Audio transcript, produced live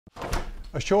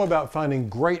A show about finding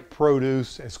great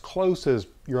produce as close as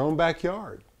your own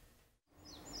backyard.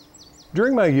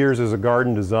 During my years as a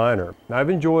garden designer, I've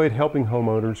enjoyed helping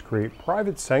homeowners create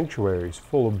private sanctuaries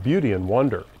full of beauty and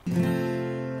wonder.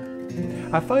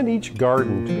 I find each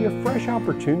garden to be a fresh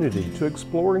opportunity to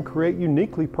explore and create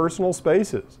uniquely personal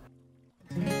spaces.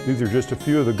 These are just a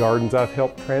few of the gardens I've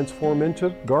helped transform into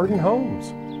garden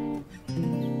homes.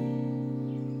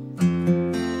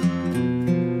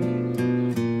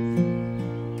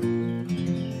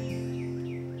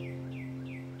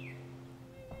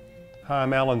 Hi,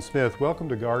 I'm Alan Smith. Welcome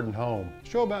to Garden Home, a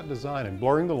show about design and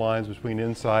blurring the lines between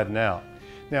inside and out.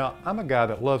 Now, I'm a guy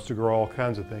that loves to grow all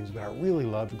kinds of things, but I really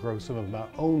love to grow some of my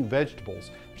own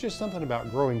vegetables. There's just something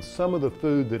about growing some of the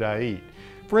food that I eat.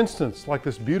 For instance, like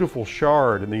this beautiful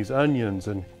chard and these onions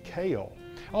and kale.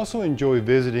 I also enjoy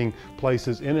visiting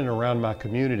places in and around my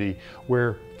community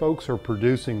where folks are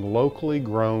producing locally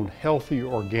grown, healthy,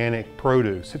 organic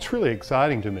produce. It's really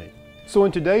exciting to me. So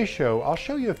in today's show, I'll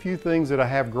show you a few things that I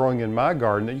have growing in my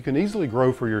garden that you can easily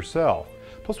grow for yourself.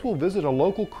 Plus we'll visit a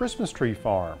local Christmas tree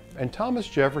farm and Thomas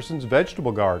Jefferson's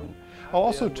vegetable garden. I'll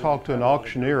also talk to an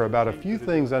auctioneer about a few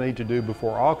things I need to do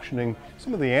before auctioning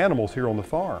some of the animals here on the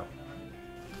farm.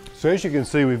 So as you can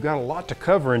see, we've got a lot to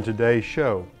cover in today's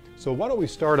show. So why don't we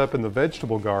start up in the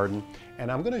vegetable garden, and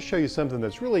I'm going to show you something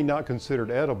that's really not considered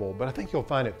edible, but I think you'll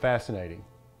find it fascinating.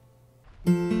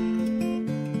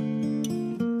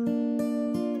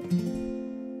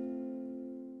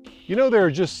 You know, there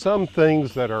are just some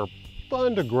things that are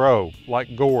fun to grow,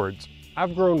 like gourds.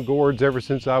 I've grown gourds ever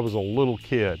since I was a little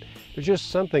kid. There's just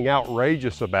something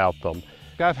outrageous about them.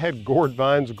 I've had gourd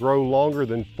vines grow longer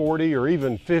than 40 or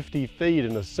even 50 feet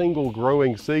in a single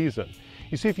growing season.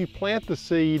 You see, if you plant the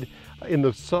seed in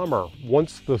the summer,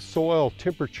 once the soil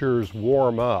temperatures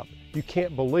warm up, you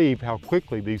can't believe how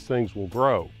quickly these things will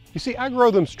grow. You see, I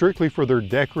grow them strictly for their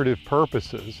decorative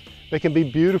purposes. They can be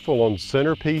beautiful on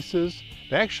centerpieces.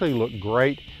 They actually look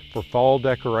great for fall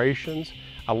decorations.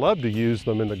 I love to use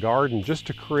them in the garden just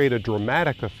to create a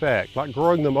dramatic effect, like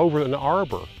growing them over an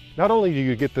arbor. Not only do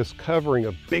you get this covering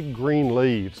of big green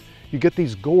leaves, you get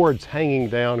these gourds hanging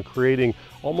down, creating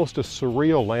almost a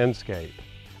surreal landscape.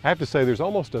 I have to say there's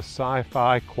almost a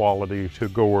sci-fi quality to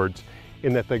gourds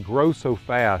in that they grow so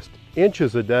fast,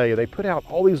 inches a day, and they put out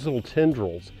all these little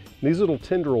tendrils. And these little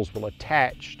tendrils will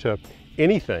attach to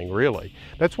anything, really.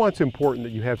 That's why it's important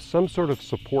that you have some sort of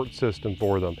support system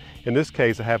for them. In this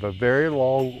case, I have a very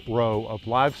long row of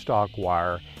livestock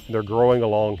wire, and they're growing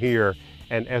along here.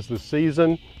 And as the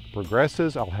season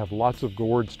progresses, I'll have lots of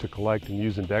gourds to collect and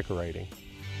use in decorating.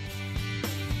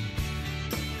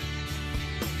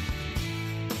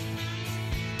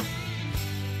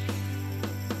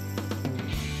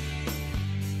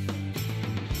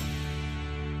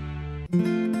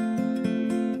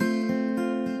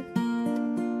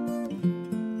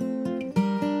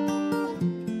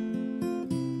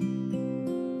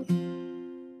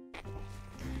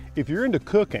 If you're into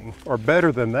cooking, or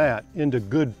better than that, into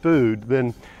good food,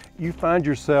 then you find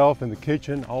yourself in the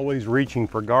kitchen always reaching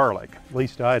for garlic. At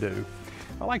least I do.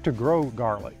 I like to grow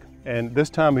garlic, and this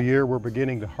time of year we're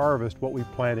beginning to harvest what we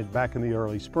planted back in the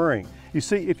early spring. You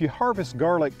see, if you harvest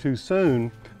garlic too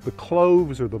soon, the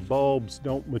cloves or the bulbs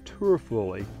don't mature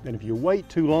fully, and if you wait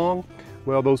too long,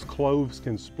 well, those cloves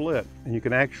can split, and you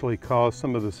can actually cause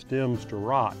some of the stems to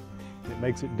rot. It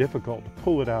makes it difficult to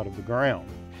pull it out of the ground.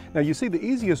 Now you see, the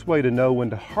easiest way to know when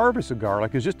to harvest a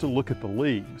garlic is just to look at the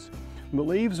leaves. When the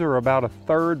leaves are about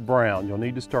 1/3 brown, you'll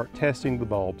need to start testing the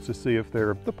bulbs to see if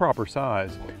they're the proper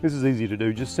size. This is easy to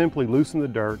do. Just simply loosen the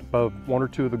dirt above 1 or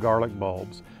 2 of the garlic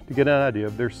bulbs to get an idea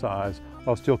of their size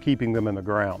while still keeping them in the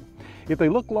ground. If they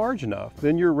look large enough,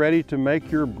 then you're ready to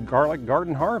make your garlic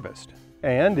garden harvest.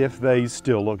 And if they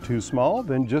still look too small,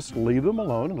 then just leave them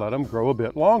alone and let them grow a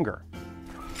bit longer.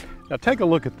 Now take a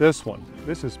look at this one.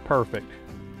 This is perfect.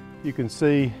 You can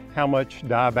see how much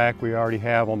dieback we already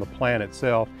have on the plant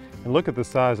itself, and look at the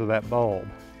size of that bulb.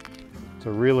 It's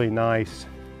a really nice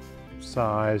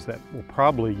size that will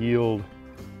probably yield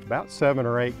about 7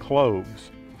 or 8 cloves.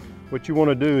 What you want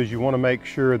to do is you want to make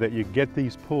sure that you get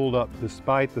these pulled up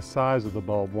despite the size of the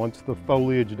bulb. Once the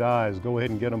foliage dies, go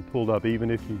ahead and get them pulled up, even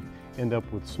if you end up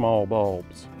with small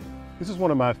bulbs. This is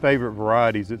one of my favorite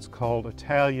varieties. It's called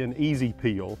Italian Easy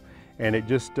Peel. And it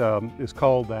just is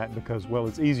called that because, well,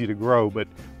 it's easy to grow, but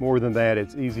more than that,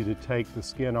 it's easy to take the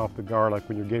skin off the garlic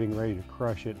when you're getting ready to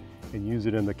crush it and use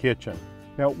it in the kitchen.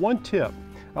 Now, one tip,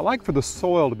 I like for the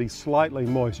soil to be slightly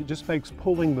moist. It just makes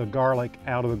pulling the garlic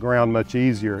out of the ground much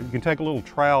easier. You can take a little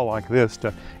trowel like this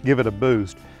to give it a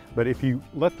boost, but if you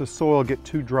let the soil get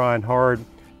too dry and hard,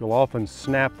 you'll often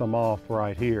snap them off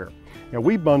right here. Now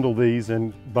we bundle these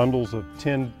in bundles of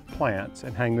 10 plants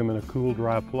and hang them in a cool,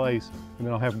 dry place, and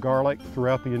then I'll have garlic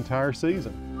throughout the entire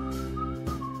season.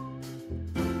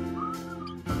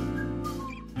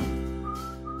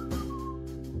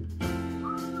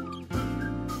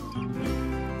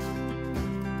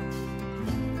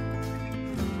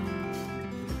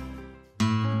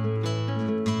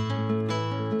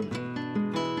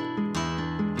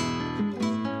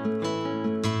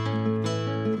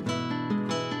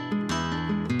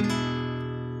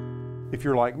 If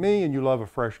you're like me and you love a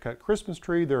fresh cut Christmas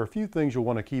tree, there are a few things you'll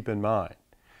want to keep in mind.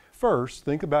 First,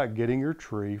 think about getting your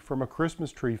tree from a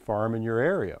Christmas tree farm in your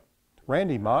area.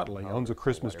 Randy Motley owns a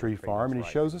Christmas tree farm, and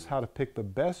he shows us how to pick the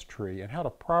best tree and how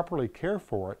to properly care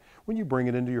for it when you bring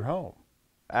it into your home.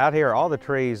 Out here, all the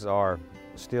trees are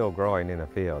still growing in the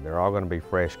field. They're all going to be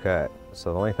fresh cut.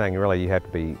 So the only thing really you have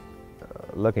to be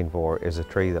looking for is a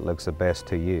tree that looks the best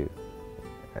to you.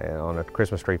 And on a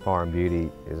Christmas tree farm, beauty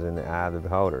is in the eye of the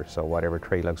beholder, so whatever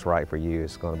tree looks right for you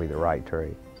is going to be the right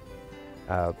tree.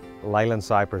 Leyland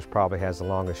cypress probably has the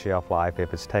longest shelf life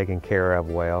if it's taken care of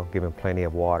well, given plenty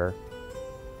of water.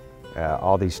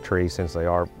 All these trees, since they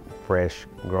are fresh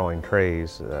growing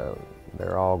trees,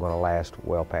 they're all going to last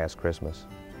well past Christmas.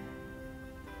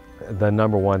 The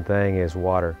number one thing is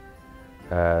water.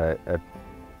 A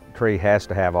tree has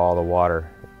to have all the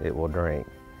water it will drink.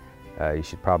 You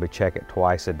should probably check it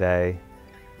twice a day.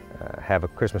 Have a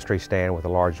Christmas tree stand with a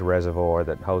large reservoir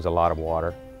that holds a lot of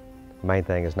water. The main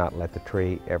thing is not let the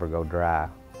tree ever go dry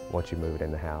once you move it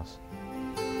in the house.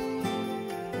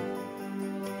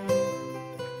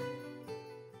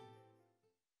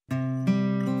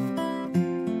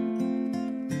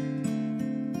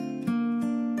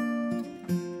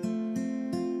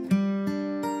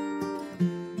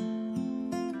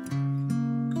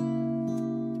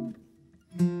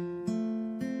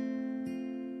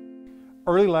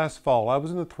 Early last fall, I was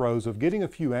in the throes of getting a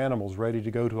few animals ready to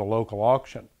go to a local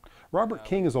auction. Robert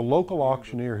King is a local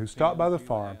auctioneer who stopped by the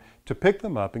farm to pick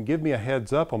them up and give me a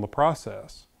heads up on the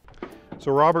process.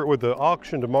 So Robert, with the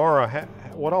auction tomorrow,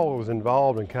 what all was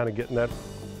involved in kind of getting that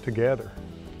together?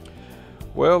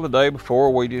 Well, the day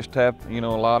before we just have, a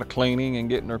lot of cleaning and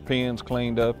getting our pens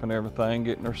cleaned up and everything,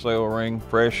 getting our cell ring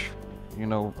fresh,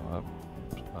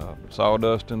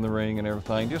 sawdust in the ring and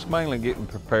everything, just mainly getting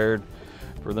prepared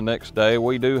for the next day.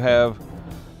 We do have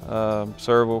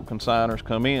several consigners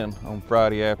come in on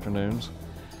Friday afternoons,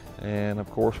 and of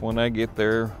course when they get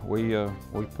there we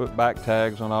put back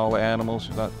tags on all the animals.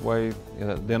 That way it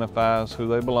identifies who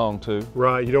they belong to.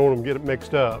 Right, you don't want them to get it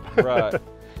mixed up. Right,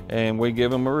 and we give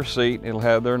them a receipt. It'll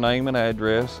have their name and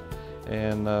address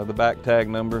and the back tag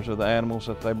numbers of the animals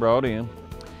that they brought in,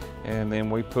 and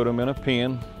then we put them in a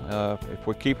pen. If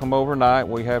we keep them overnight,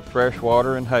 we have fresh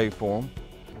water and hay for them.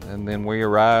 And then we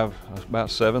arrive about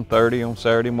 7:30 on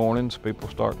Saturday mornings. People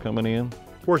start coming in.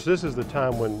 Of course, this is the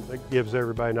time when it gives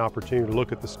everybody an opportunity to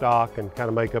look at the stock and kind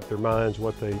of make up their minds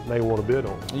what they may want to bid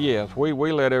on. Yes, we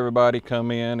let everybody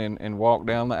come in and walk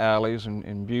down the alleys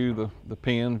and view the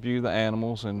pen, view the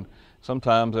animals, and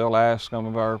sometimes they'll ask some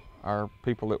of our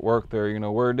people that work there,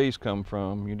 where these come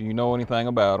from? Do you know anything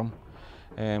about them?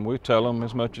 And we tell them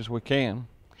as much as we can.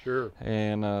 Sure.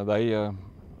 And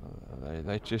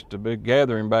it's just a big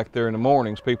gathering back there in the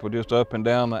mornings. People just up and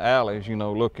down the alleys,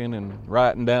 looking and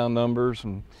writing down numbers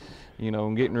and,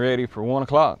 getting ready for 1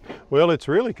 o'clock. Well, it's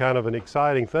really kind of an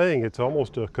exciting thing. It's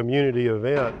almost a community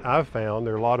event. I've found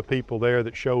there are a lot of people there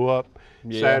that show up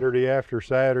Saturday after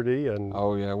Saturday. And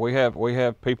oh yeah, we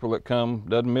have people that come,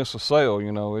 doesn't miss a sale.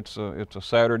 It's a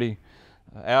Saturday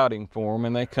outing for them,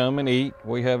 and they come and eat.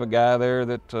 We have a guy there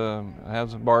that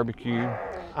has a barbecue.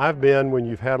 I've been when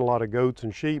you've had a lot of goats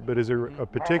and sheep, but is there a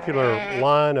particular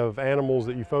line of animals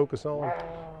that you focus on?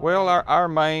 Well, our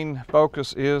main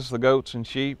focus is the goats and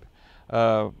sheep.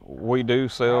 We do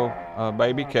sell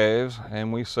baby calves,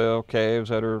 and we sell calves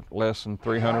that are less than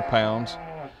 300 pounds.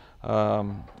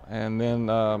 And then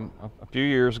a few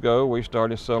years ago, we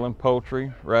started selling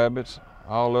poultry, rabbits,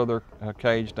 all other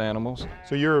caged animals.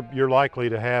 So you're likely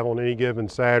to have on any given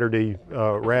Saturday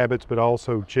rabbits, but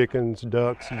also chickens,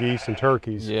 ducks, geese, and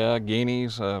turkeys. Yeah,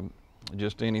 guineas,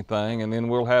 just anything. And then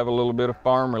we'll have a little bit of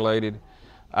farm-related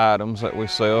items that we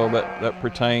sell that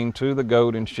pertain to the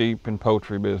goat and sheep and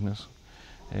poultry business.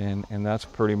 And that's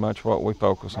pretty much what we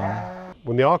focus on.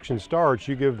 When the auction starts,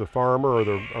 you give the farmer or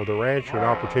the rancher an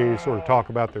opportunity to sort of talk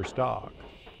about their stock.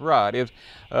 Right. It's,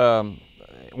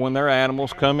 when their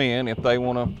animals come in, if they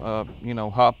want to,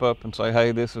 hop up and say,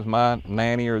 hey, this is my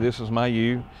nanny or this is my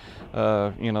ewe,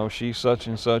 she's such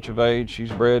and such of age,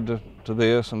 she's bred to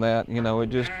this and that, it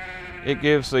just it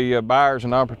gives the buyers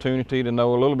an opportunity to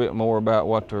know a little bit more about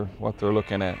what they're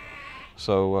looking at.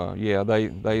 So yeah,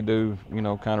 they do, you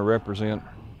know, kind of represent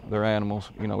their animals,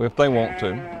 you know, if they want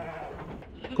to.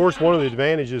 Of course, one of the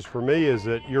advantages for me is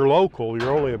that you're local.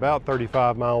 You're only about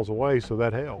 35 miles away, so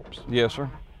that helps. Yes, sir.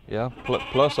 Yeah.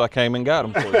 Plus, I came and got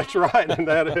them for you. That's right, and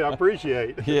that I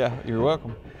appreciate. Yeah, you're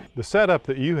welcome. The setup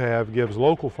that you have gives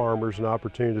local farmers an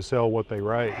opportunity to sell what they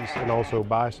raise and also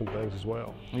buy some things as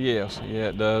well. Yes, yeah,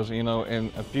 it does. You know,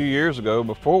 and a few years ago,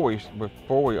 before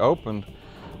we opened,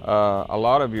 a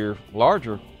lot of your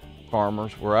larger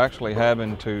farmers were actually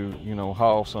having to, you know,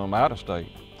 haul some out of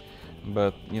state.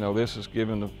 But, you know, this is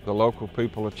giving the local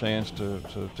people a chance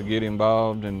to get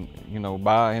involved and, you know,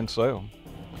 buy and sell.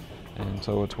 And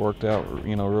so it's worked out,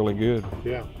 you know, really good.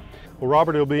 Yeah. Well,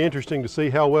 Robert, it'll be interesting to see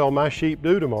how well my sheep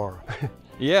do tomorrow.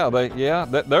 Yeah,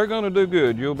 they're going to do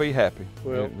good. You'll be happy.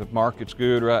 Well, the market's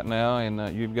good right now,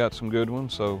 and you've got some good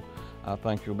ones, so I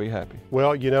think you'll be happy.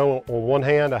 Well, you know, on one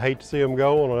hand, I hate to see them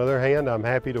go. On the other hand, I'm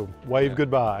happy to wave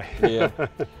goodbye. Yeah.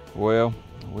 Well,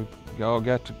 we've all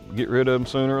got to get rid of them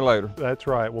sooner or later. That's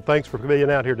right. Well, thanks for being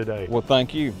out here today. Well,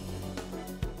 thank you.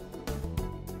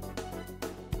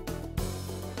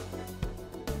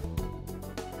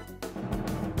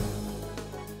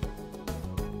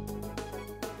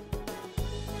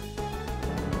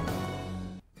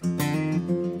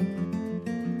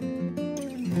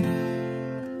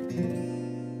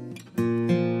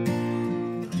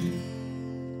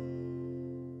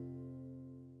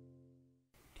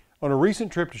 On a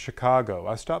recent trip to Chicago,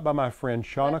 I stopped by my friend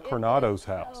Shauna Cornado's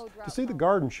house to see the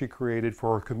garden she created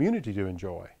for her community to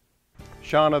enjoy.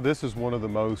 Shauna, this is one of the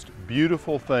most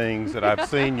beautiful things that I've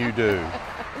seen you do.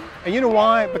 And you know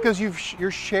why? Because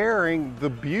you're sharing the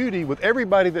beauty with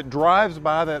everybody that drives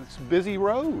by that busy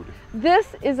road.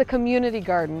 This is a community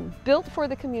garden, built for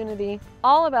the community,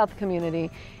 all about the community.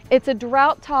 It's a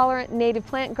drought-tolerant native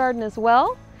plant garden as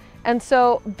well, and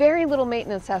so very little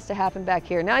maintenance has to happen back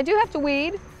here. Now I do have to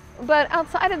weed, but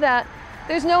outside of that,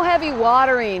 there's no heavy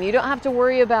watering. You don't have to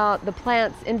worry about the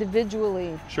plants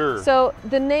individually. Sure. So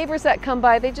the neighbors that come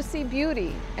by, they just see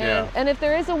beauty. Yeah. And if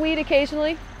there is a weed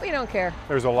occasionally, we don't care.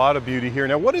 There's a lot of beauty here.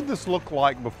 Now, what did this look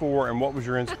like before, and what was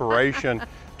your inspiration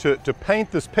to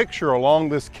paint this picture along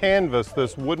this canvas,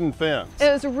 this wooden fence?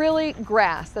 It was really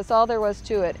grass. That's all there was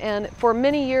to it. And for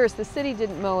many years, the city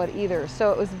didn't mow it either.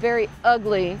 So it was very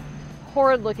ugly,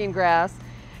 horrid looking grass.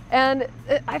 And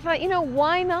I thought, you know,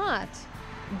 why not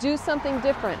do something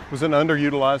different? It was an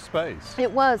underutilized space.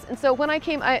 It was. And so when I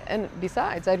came, and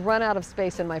besides, I'd run out of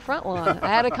space in my front lawn. I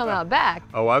had to come out back.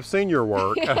 Oh, I've seen your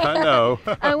work. I know.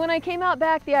 And when I came out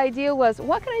back, the idea was,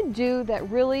 what can I do that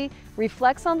really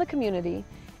reflects on the community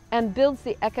and builds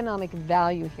the economic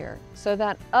value here so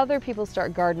that other people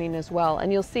start gardening as well?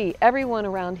 And you'll see everyone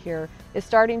around here is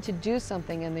starting to do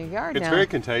something in their yard now. It's very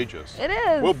contagious. It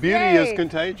is. Well, beauty Yay. is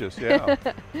contagious, yeah.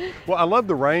 Well, I love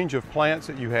the range of plants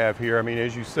that you have here. I mean,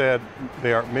 as you said,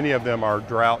 many of them are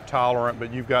drought tolerant,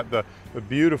 but you've got the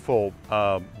beautiful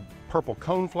purple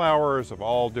coneflowers of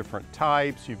all different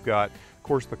types. You've got, of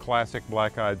course, the classic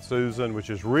black-eyed Susan, which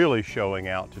is really showing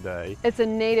out today. It's a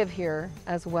native here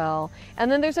as well.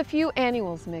 And then there's a few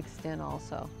annuals mixed in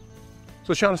also.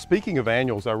 So Shauna, speaking of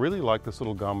annuals, I really like this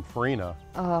little gomphrena.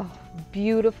 Oh,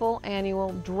 beautiful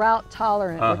annual, drought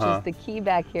tolerant, which is the key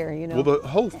back here, you know. Well, the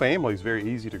whole family is very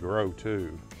easy to grow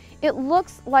too. It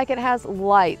looks like it has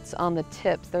lights on the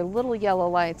tips. They're little yellow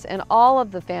lights, and all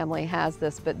of the family has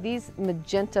this, but these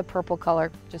magenta purple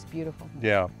color, just beautiful.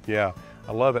 Yeah, yeah.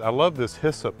 I love it. I love this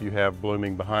hyssop you have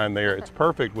blooming behind there. It's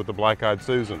perfect with the black-eyed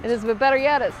Susans. It is, but better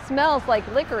yet, it smells like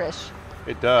licorice.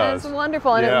 It does. And it's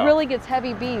wonderful, and yeah. it really gets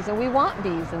heavy bees, and we want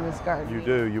bees in this garden. You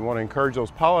do. You want to encourage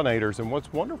those pollinators, and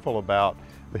what's wonderful about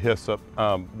the hyssop,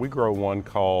 we grow one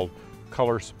called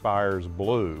Color Spires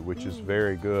Blue, which is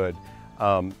very good,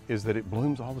 is that it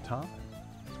blooms all the time.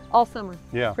 All summer,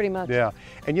 yeah, pretty much. Yeah,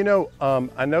 and you know,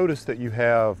 I noticed that you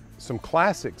have some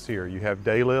classics here. You have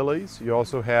daylilies. You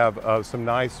also have some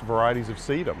nice varieties of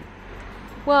sedum.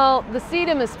 Well, the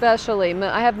sedum especially.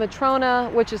 I have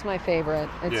Matrona, which is my favorite.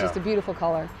 It's Yeah. just a beautiful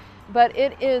color. But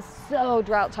it is so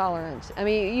drought tolerant. I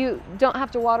mean, you don't have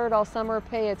to water it all summer,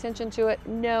 pay attention to it.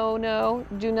 No,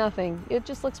 do nothing. It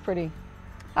just looks pretty.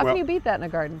 How Well- can you beat that in a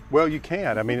garden? Well, you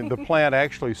can't. I mean, the plant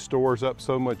actually stores up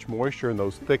so much moisture in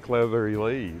those thick, leathery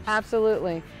leaves.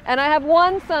 Absolutely. And I have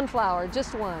one sunflower,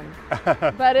 just one.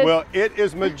 But Well, it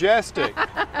is majestic.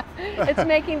 it's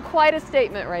making quite a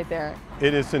statement right there.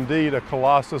 It is indeed a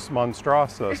colossus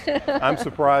monstrossus. I'm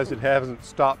surprised it hasn't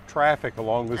stopped traffic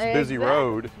along this busy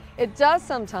road. It does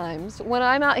sometimes. When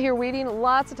I'm out here weeding,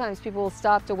 lots of times people will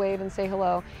stop to wave and say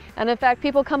hello. And in fact,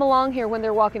 people come along here when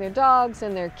they're walking their dogs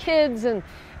and their kids and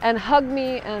hug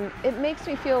me, and it makes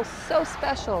me feel so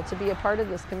special to be a part of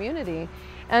this community.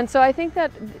 And so I think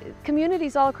that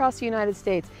communities all across the United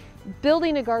States,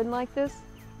 building a garden like this,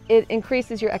 it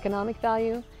increases your economic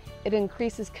value, it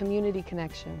increases community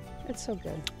connection. It's so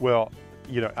good. Well,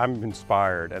 you know, I'm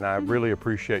inspired, and I really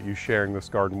appreciate you sharing this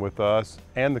garden with us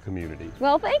and the community.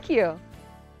 Well, thank you.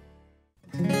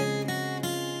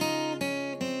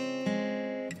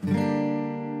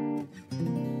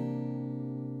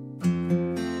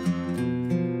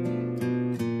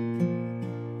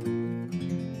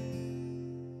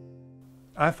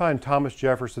 I find Thomas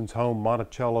Jefferson's home,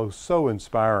 Monticello, so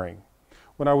inspiring.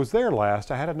 When I was there last,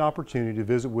 I had an opportunity to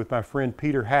visit with my friend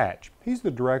Peter Hatch. He's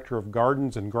the director of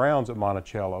gardens and grounds at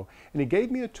Monticello, and he gave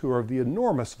me a tour of the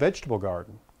enormous vegetable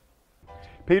garden.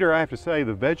 Peter, I have to say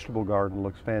the vegetable garden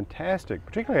looks fantastic,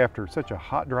 particularly after such a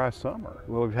hot, dry summer.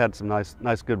 Well, we've had some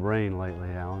nice good rain lately,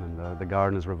 Alan, and the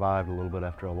garden has revived a little bit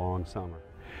after a long summer.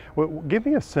 Well, give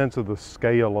me a sense of the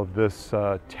scale of this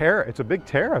terrace. It's a big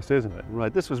terrace, isn't it?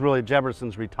 Right. This was really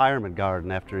Jefferson's retirement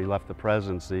garden after he left the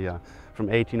presidency from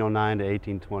 1809 to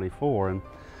 1824.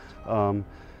 And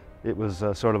it was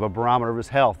sort of a barometer of his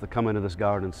health to come into this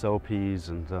garden and sow peas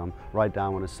and write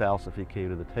down on his salsa if he came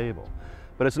to the table.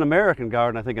 But it's an American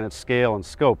garden, I think, in its scale and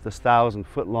scope. This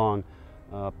 1,000-foot-long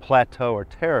plateau or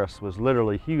terrace was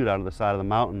literally hewed out of the side of the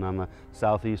mountain on the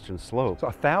southeastern slope. It's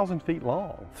 1,000 feet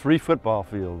long. 3 football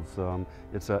fields.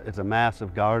 It's a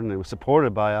massive garden. It was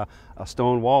supported by a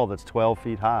stone wall that's 12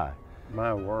 feet high.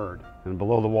 My word. And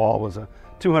below the wall was a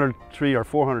 200 tree or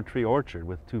 400 tree orchard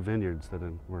with 2 vineyards that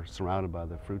were surrounded by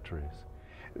the fruit trees.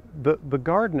 The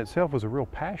garden itself was a real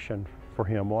passion for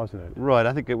him, wasn't it? Right.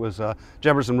 I think it was,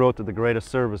 Jefferson wrote that the greatest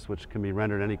service which can be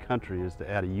rendered any country is to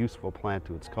add a useful plant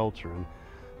to its culture.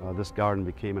 And this garden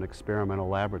became an experimental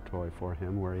laboratory for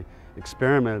him, where he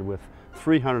experimented with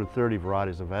 330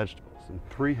 varieties of vegetables. And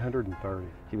 330.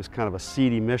 He was kind of a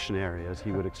seedy missionary, as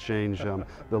he would exchange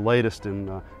the latest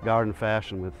in garden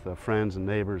fashion with friends and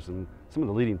neighbors and some of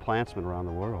the leading plantsmen around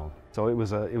the world. So it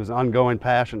was an ongoing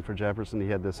passion for Jefferson. He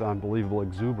had this unbelievable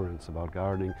exuberance about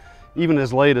gardening, even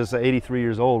as late as 83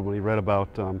 years old, when he read about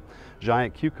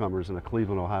giant cucumbers in a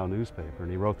Cleveland, Ohio newspaper.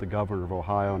 And he wrote the governor of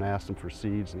Ohio and asked him for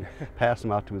seeds, and he passed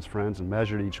them out to his friends and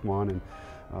measured each one.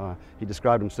 And he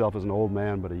described himself as an old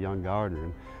man but a young gardener.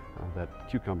 And that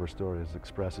cucumber story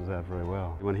expresses that very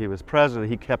well. When he was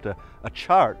president, he kept a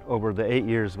chart over the 8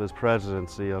 years of his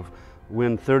presidency of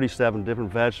when 37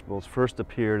 different vegetables first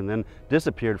appeared and then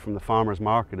disappeared from the farmer's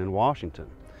market in Washington.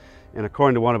 And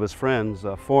according to one of his friends,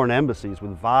 foreign embassies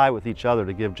would vie with each other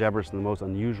to give Jefferson the most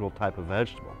unusual type of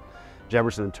vegetable.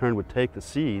 Jefferson in turn would take the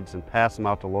seeds and pass them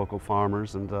out to local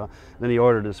farmers, and then he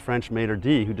ordered his French maitre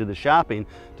d', who did the shopping,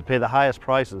 to pay the highest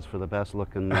prices for the best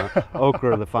looking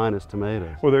okra or the finest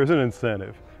tomatoes. Well, there's an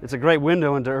incentive. It's a great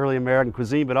window into early American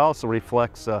cuisine, but also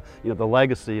reflects the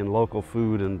legacy in local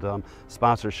food and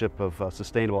sponsorship of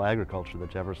sustainable agriculture that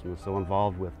Jefferson was so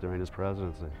involved with during his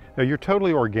presidency. Now, you're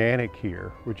totally organic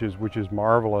here, which is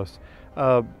marvelous.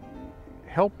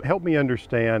 Help me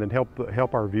understand, and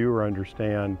help our viewer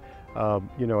understand a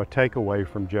takeaway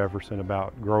from Jefferson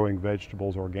about growing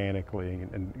vegetables organically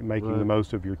and making the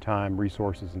most of your time,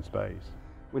 resources, and space.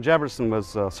 When Jefferson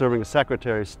was serving as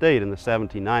Secretary of State in the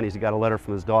 1790s, he got a letter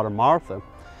from his daughter Martha,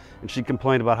 and she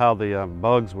complained about how the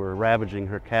bugs were ravaging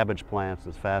her cabbage plants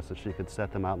as fast as she could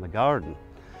set them out in the garden.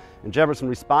 And Jefferson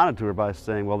responded to her by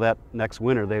saying, well, that next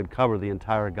winter they would cover the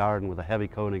entire garden with a heavy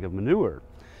coating of manure.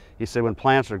 He said when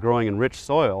plants are growing in rich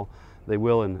soil, they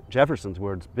will, in Jefferson's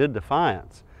words, bid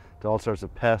defiance to all sorts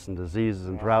of pests and diseases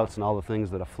and droughts and all the things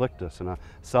that afflict us in a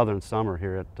southern summer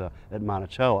here at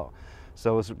Monticello.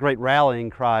 So it was a great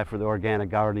rallying cry for the organic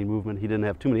gardening movement. He didn't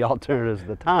have too many alternatives at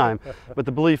the time, but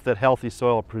the belief that healthy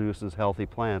soil produces healthy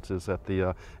plants is at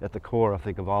the core, I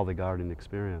think, of all the gardening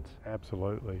experience.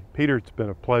 Absolutely. Peter, it's been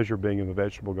a pleasure being in the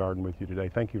vegetable garden with you today.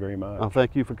 Thank you very much. Oh,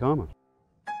 thank you for coming.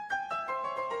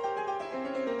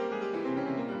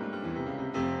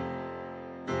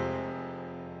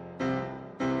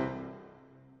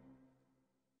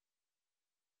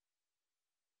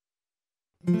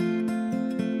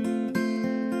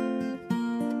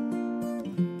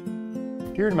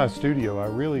 Here in my studio, I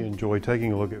really enjoy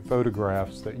taking a look at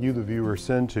photographs that you, the viewer,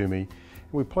 send to me, and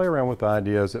we play around with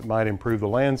ideas that might improve the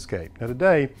landscape. Now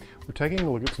today, we're taking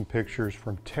a look at some pictures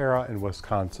from Tara in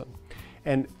Wisconsin.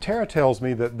 And Tara tells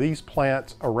me that these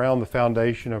plants around the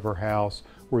foundation of her house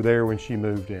were there when she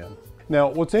moved in. Now,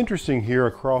 what's interesting here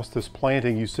across this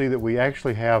planting, you see that we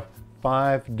actually have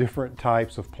 5 different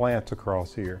types of plants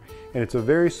across here. And it's a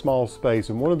very small space,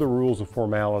 and one of the rules of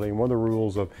formality and one of the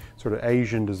rules of sort of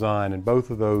Asian design, and both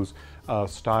of those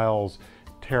styles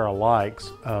Tara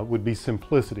likes, would be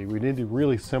simplicity. We need to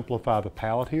really simplify the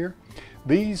palette here.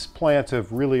 These plants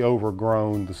have really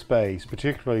overgrown the space,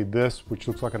 particularly this, which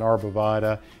looks like an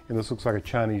arborvitae, and this looks like a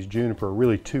Chinese juniper, are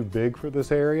really too big for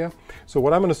this area. So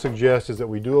what I'm going to suggest is that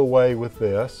we do away with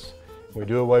this. We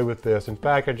do away with this. In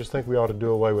fact, I just think we ought to do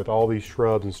away with all these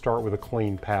shrubs and start with a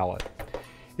clean palette.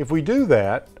 If we do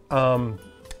that,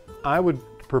 I would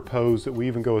propose that we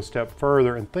even go a step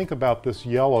further and think about this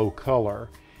yellow color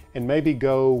and maybe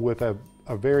go with a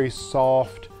very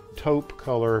soft taupe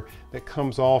color that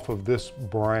comes off of this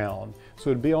brown. So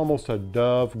it'd be almost a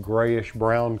dove grayish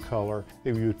brown color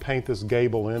if you would paint this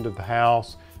gable end of the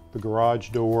house, the garage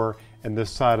door, and this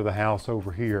side of the house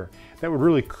over here. That would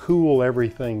really cool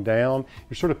everything down.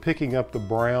 You're sort of picking up the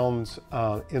browns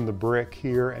in the brick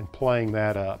here and playing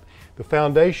that up. The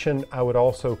foundation I would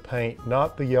also paint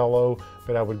not the yellow,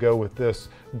 but I would go with this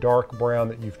dark brown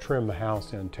that you've trimmed the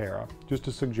house in, Tara. Just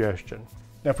a suggestion.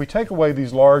 Now if we take away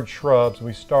these large shrubs and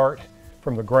we start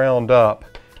from the ground up,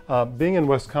 being in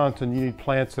Wisconsin you need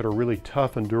plants that are really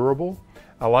tough and durable.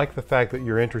 I like the fact that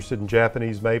you're interested in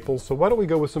Japanese maples, so why don't we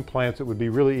go with some plants that would be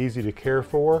really easy to care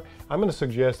for. I'm going to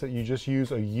suggest that you just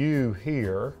use a U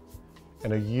here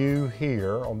and a U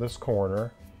here on this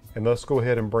corner, and let's go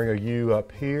ahead and bring a U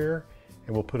up here,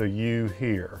 and we'll put a U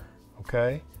here,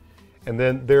 okay? And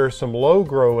then there are some low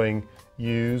growing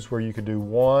U's where you could do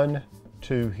 1,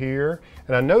 2 here.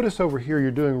 And I notice over here you're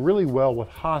doing really well with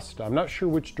hosta. I'm not sure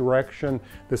which direction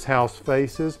this house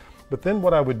faces, but then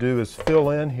what I would do is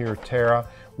fill in here, Tara,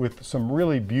 with some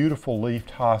really beautiful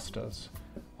leafed hostas.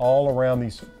 All around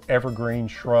these evergreen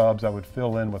shrubs I would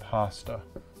fill in with hosta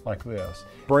like this.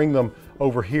 Bring them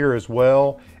over here as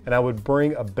well, and I would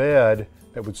bring a bed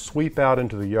that would sweep out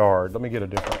into the yard. Let me get a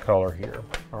different color here.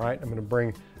 All right, I'm going to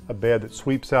bring a bed that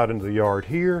sweeps out into the yard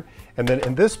here, and then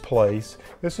in this place,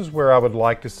 this is where I would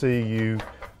like to see you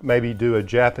maybe do a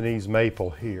Japanese maple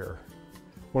here.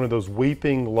 One of those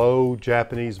weeping low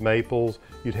Japanese maples.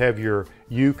 You'd have your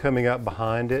U coming up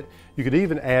behind it. You could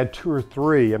even add 2 or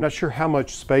 3. I'm not sure how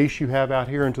much space you have out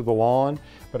here into the lawn,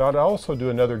 but I'd also do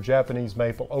another Japanese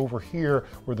maple over here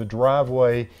where the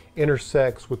driveway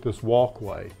intersects with this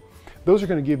walkway. Those are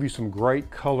going to give you some great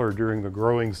color during the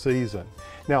growing season.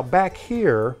 Now back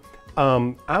here,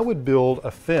 I would build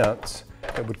a fence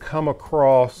that would come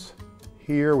across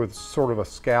here with sort of a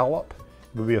scallop.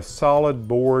 It would be a solid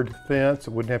board fence. It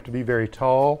wouldn't have to be very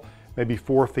tall, maybe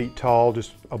 4 feet tall,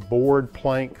 just a board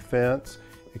plank fence.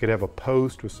 It could have a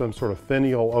post with some sort of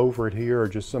finial over it here or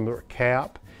just some sort of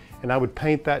cap. And I would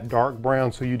paint that dark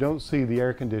brown so you don't see the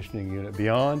air conditioning unit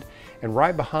beyond. And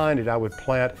right behind it, I would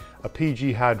plant a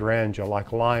PG hydrangea,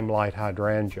 like limelight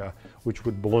hydrangea, which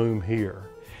would bloom here.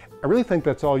 I really think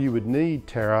that's all you would need,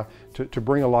 Tara, to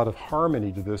bring a lot of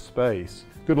harmony to this space.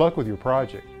 Good luck with your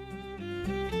project.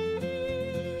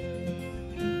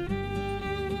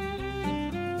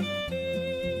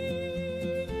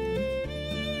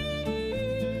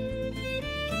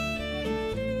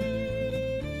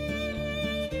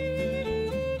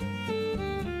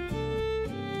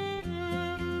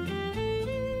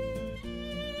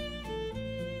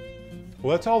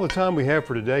 Well, that's all the time we have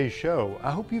for today's show. I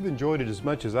hope you've enjoyed it as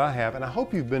much as I have, and I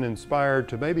hope you've been inspired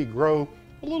to maybe grow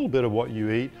a little bit of what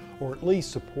you eat, or at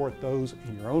least support those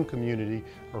in your own community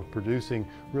who are producing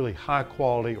really high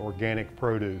quality organic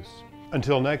produce.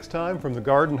 Until next time, from the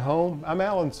Garden Home, I'm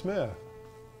Alan Smith.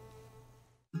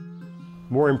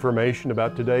 More information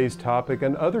about today's topic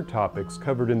and other topics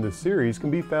covered in this series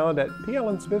can be found at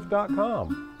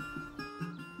plansmith.com.